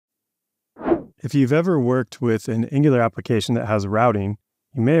If you've ever worked with an Angular application that has routing,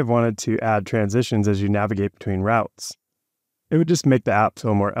 you may have wanted to add transitions as you navigate between routes. It would just make the app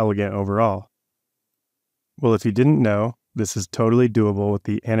feel more elegant overall. Well, if you didn't know, this is totally doable with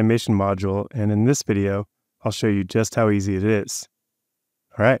the animation module, and in this video, I'll show you just how easy it is.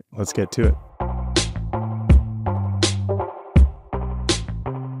 All right, let's get to it.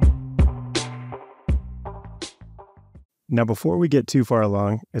 Now, before we get too far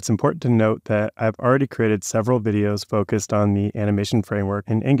along, it's important to note that I've already created several videos focused on the animation framework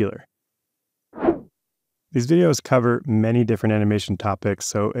in Angular. These videos cover many different animation topics,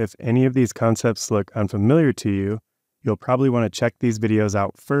 so if any of these concepts look unfamiliar to you, you'll probably want to check these videos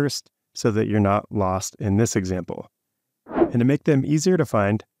out first so that you're not lost in this example. And to make them easier to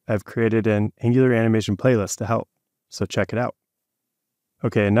find, I've created an Angular animation playlist to help, so check it out.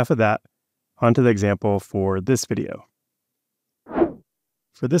 Okay, enough of that. On to the example for this video.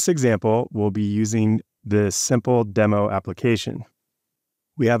 For this example, we'll be using this simple demo application.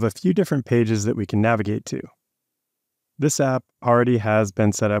 We have a few different pages that we can navigate to. This app already has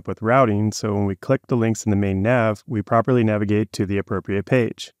been set up with routing, so when we click the links in the main nav, we properly navigate to the appropriate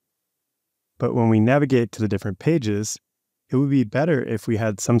page. But when we navigate to the different pages, it would be better if we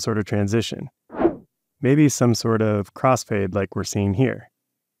had some sort of transition. Maybe some sort of crossfade like we're seeing here.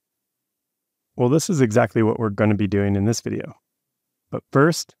 Well, this is exactly what we're going to be doing in this video. But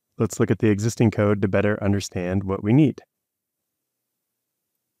first, let's look at the existing code to better understand what we need.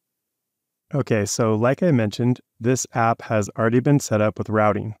 Okay, so like I mentioned, this app has already been set up with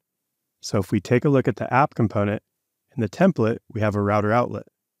routing. So if we take a look at the app component, in the template, we have a router outlet.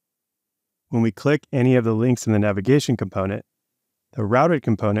 When we click any of the links in the navigation component, the routed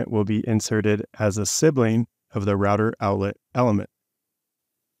component will be inserted as a sibling of the router outlet element.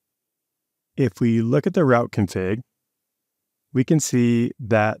 If we look at the route config, we can see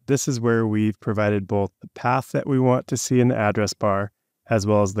that this is where we've provided both the path that we want to see in the address bar, as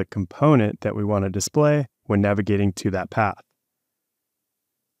well as the component that we want to display when navigating to that path.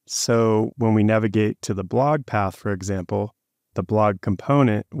 So when we navigate to the blog path, for example, the blog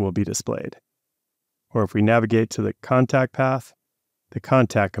component will be displayed. Or if we navigate to the contact path, the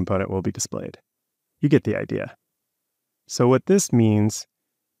contact component will be displayed. You get the idea. So what this means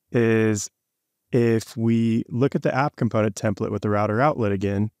is if we look at the app component template with the router outlet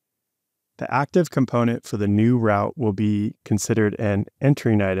again, the active component for the new route will be considered an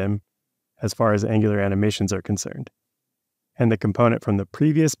entering item as far as Angular animations are concerned. And the component from the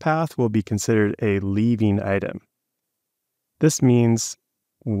previous path will be considered a leaving item. This means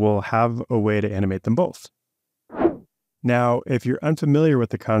we'll have a way to animate them both. Now, if you're unfamiliar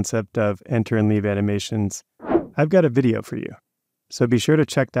with the concept of enter and leave animations, I've got a video for you. So be sure to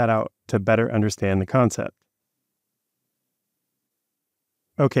check that out to better understand the concept.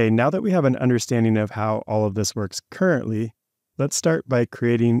 Okay, now that we have an understanding of how all of this works currently, let's start by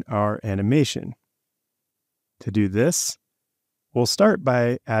creating our animation. To do this, we'll start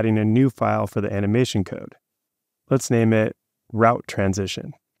by adding a new file for the animation code. Let's name it route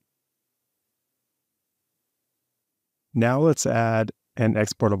transition. Now let's add an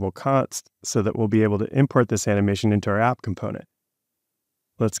exportable const so that we'll be able to import this animation into our app component.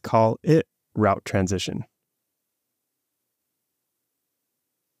 Let's call it route transition.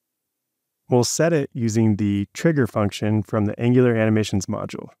 We'll set it using the trigger function from the Angular Animations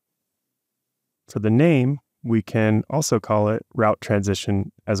module. For the name, we can also call it route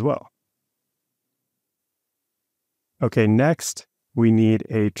transition as well. Okay, next, we need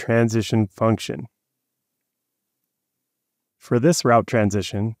a transition function. For this route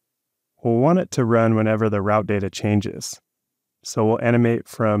transition, we'll want it to run whenever the route data changes. So we'll animate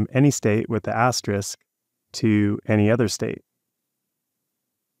from any state with the asterisk to any other state.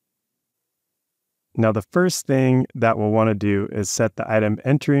 Now, the first thing that we'll want to do is set the item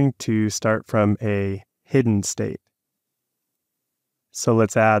entering to start from a hidden state. So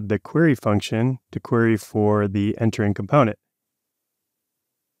let's add the query function to query for the entering component.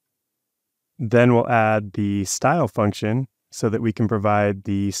 Then we'll add the style function so that we can provide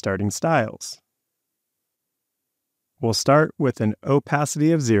the starting styles. We'll start with an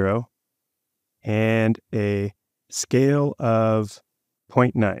opacity of 0 and a scale of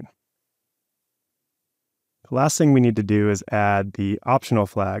 0.9. The last thing we need to do is add the optional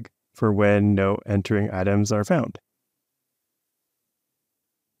flag for when no entering items are found.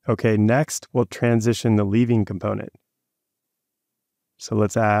 Okay, next we'll transition the leaving component. So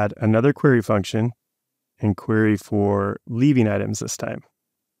let's add another query function and query for leaving items this time.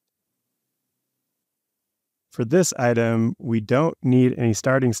 For this item, we don't need any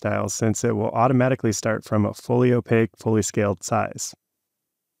starting styles since it will automatically start from a fully opaque, fully scaled size.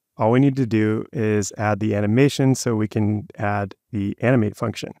 all we need to do is add the animation so we can add the animate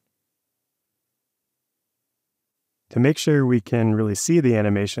function. To make sure we can really see the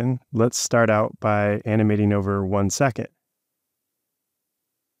animation, let's start out by animating over 1 second.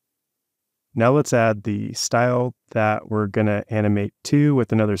 Now let's add the style that we're going to animate to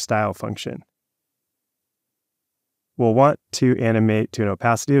with another style function. We'll want to animate to an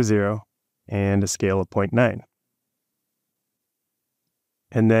opacity of 0 and a scale of 0.9.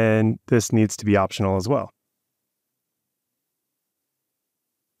 And then this needs to be optional as well.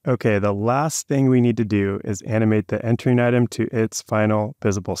 Okay, the last thing we need to do is animate the entering item to its final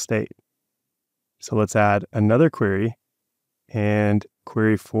visible state. So let's add another query and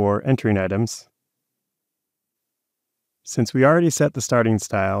query for entering items. Since we already set the starting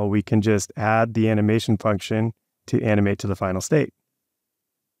style, we can just add the animation function to animate to the final state.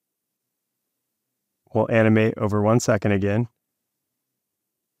 We'll animate over 1 second again.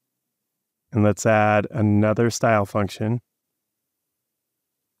 And let's add another style function.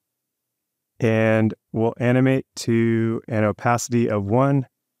 And we'll animate to an opacity of 1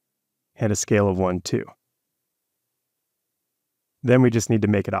 and a scale of 1, 2. Then we just need to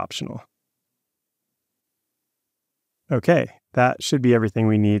make it optional. Okay, that should be everything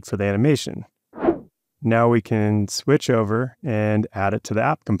we need for the animation. Now we can switch over and add it to the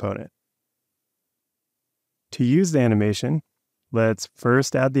app component. To use the animation, let's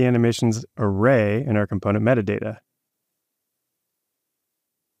first add the animations array in our component metadata.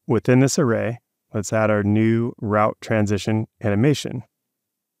 Within this array, let's add our new route transition animation.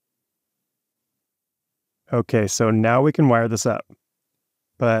 Okay, so now we can wire this up.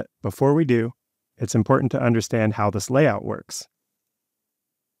 But before we do, it's important to understand how this layout works.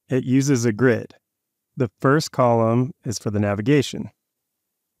 It uses a grid. The first column is for the navigation,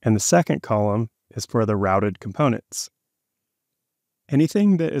 and the second column is for the routed components.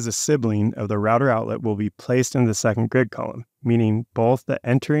 Anything that is a sibling of the router outlet will be placed in the second grid column, meaning both the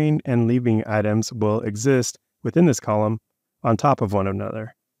entering and leaving items will exist within this column on top of one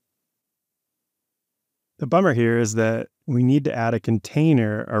another. The bummer here is that we need to add a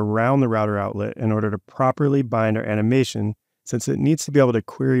container around the router outlet in order to properly bind our animation, since it needs to be able to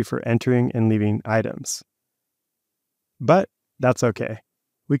query for entering and leaving items. But that's okay.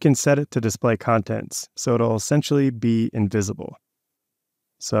 We can set it to display contents, so it'll essentially be invisible.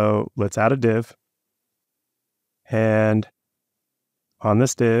 So let's add a div. And on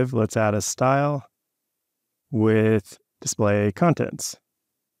this div, let's add a style with display contents.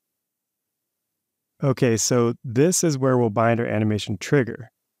 Okay, so this is where we'll bind our animation trigger.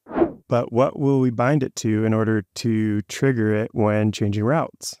 But what will we bind it to in order to trigger it when changing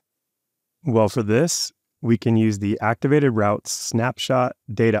routes? Well, for this, we can use the activated routes snapshot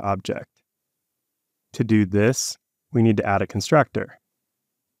data object. To do this, we need to add a constructor.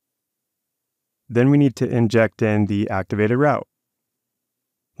 Then we need to inject in the activated route.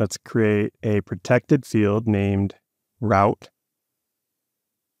 Let's create a protected field named route.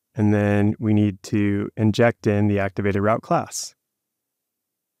 And then we need to inject in the activated route class.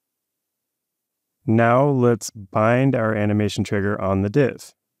 Now let's bind our animation trigger on the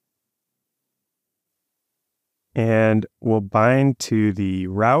div. And we'll bind to the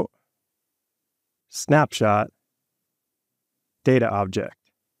route snapshot data object.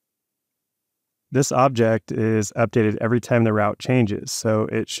 This object is updated every time the route changes, so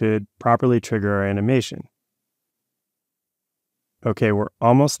it should properly trigger our animation. Okay, we're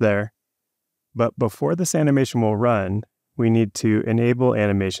almost there, but before this animation will run, we need to enable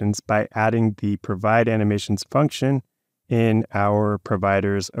animations by adding the provide animations function in our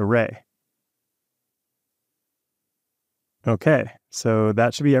providers array. Okay, so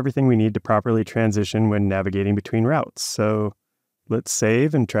that should be everything we need to properly transition when navigating between routes. So let's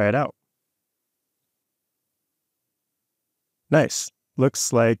save and try it out. Nice.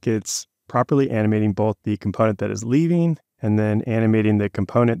 Looks like it's properly animating both the component that is leaving and then animating the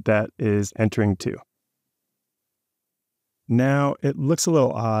component that is entering to. Now, it looks a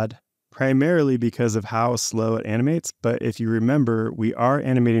little odd, primarily because of how slow it animates, but if you remember, we are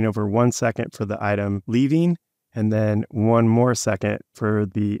animating over 1 second for the item leaving, and then 1 more second for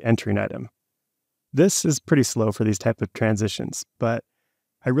the entering item. This is pretty slow for these type of transitions, but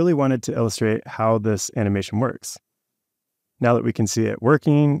I really wanted to illustrate how this animation works. Now that we can see it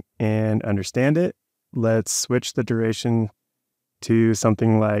working and understand it, let's switch the duration to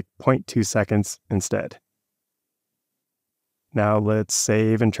something like 0.2 seconds instead. Now let's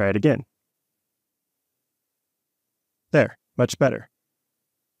save and try it again. There, much better.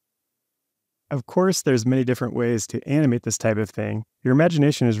 Of course, there's many different ways to animate this type of thing. Your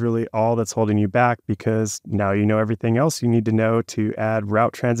imagination is really all that's holding you back because now you know everything else you need to know to add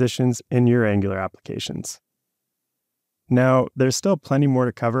route transitions in your Angular applications. Now, there's still plenty more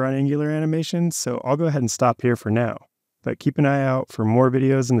to cover on Angular animations, so I'll go ahead and stop here for now, but keep an eye out for more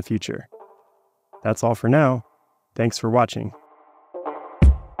videos in the future. That's all for now. Thanks for watching.